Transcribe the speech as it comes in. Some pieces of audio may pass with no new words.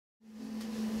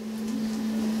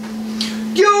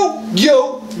Yo,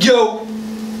 yo, yo,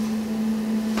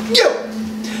 yo!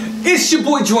 It's your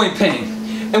boy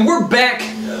JointPain, and we're back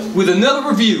with another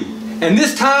review. And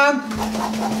this time,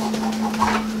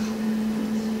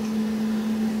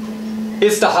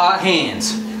 it's the hot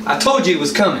hands. I told you it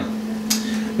was coming.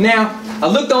 Now, I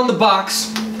looked on the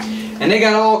box, and they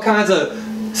got all kinds of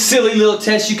silly little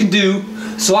tests you can do.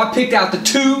 So I picked out the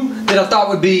two that I thought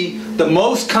would be the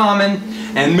most common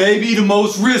and maybe the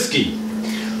most risky.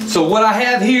 So what I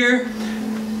have here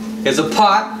is a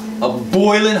pot of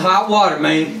boiling hot water,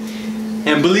 man.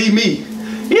 And believe me,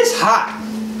 it's hot.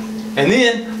 And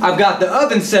then I've got the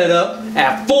oven set up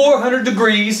at 400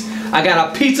 degrees. I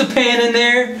got a pizza pan in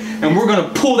there, and we're gonna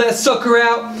pull that sucker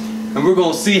out and we're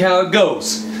gonna see how it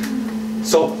goes.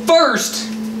 So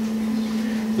first,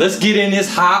 let's get in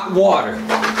this hot water.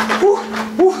 Whew,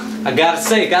 whew. I gotta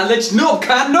say, I gotta let you know I'm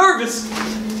kinda nervous.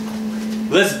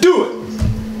 Let's do it.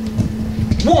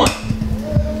 1,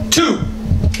 2,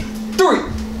 3,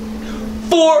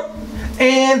 4,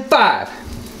 and 5.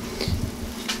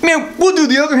 Man, we'll do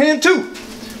the other hand too.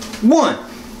 1,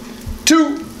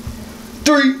 2,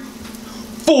 3,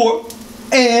 4,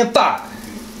 and 5.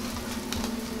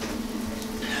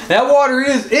 That water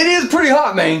is pretty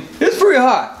hot, man. It's pretty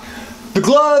hot. The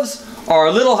gloves are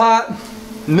a little hot,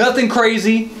 nothing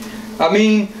crazy. I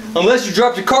mean, unless you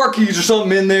dropped your car keys or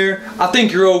something in there, I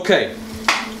think you're okay.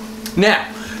 Now,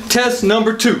 test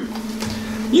number 2.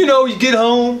 You know, you get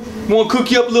home, you want to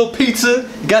cook you up a little pizza,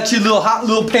 you got your little hot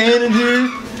little pan in here.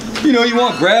 You know, you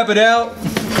want to grab it out.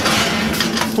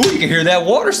 Ooh, you can hear that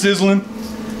water sizzling.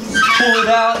 Pull it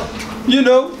out. You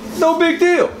know, no big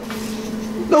deal.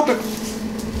 No big.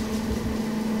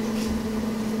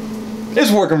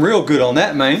 It's working real good on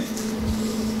that, man.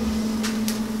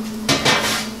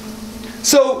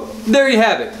 So, there you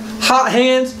have it. Hot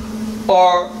hands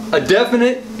are a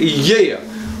definite yeah.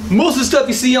 Most of the stuff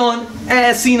you see on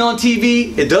as seen on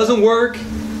TV, it doesn't work.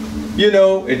 You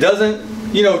know, it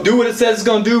doesn't, you know, do what it says it's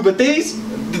gonna do, but these,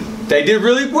 they did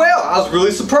really well. I was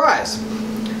really surprised.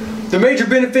 The major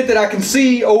benefit that I can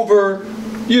see over,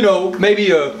 you know, maybe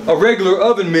a regular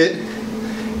oven mitt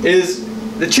is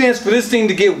the chance for this thing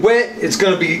to get wet. It's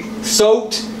gonna be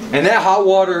soaked, and that hot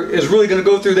water is really gonna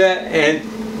go through that, and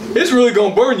it's really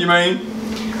gonna burn you, man.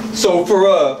 So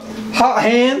for hot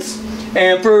hands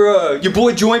and for your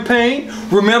boy JointPain,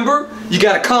 remember, you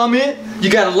gotta comment, you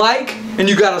gotta like, and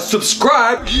you gotta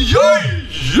subscribe. Yay!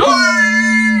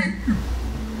 Yay!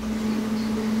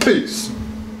 Peace.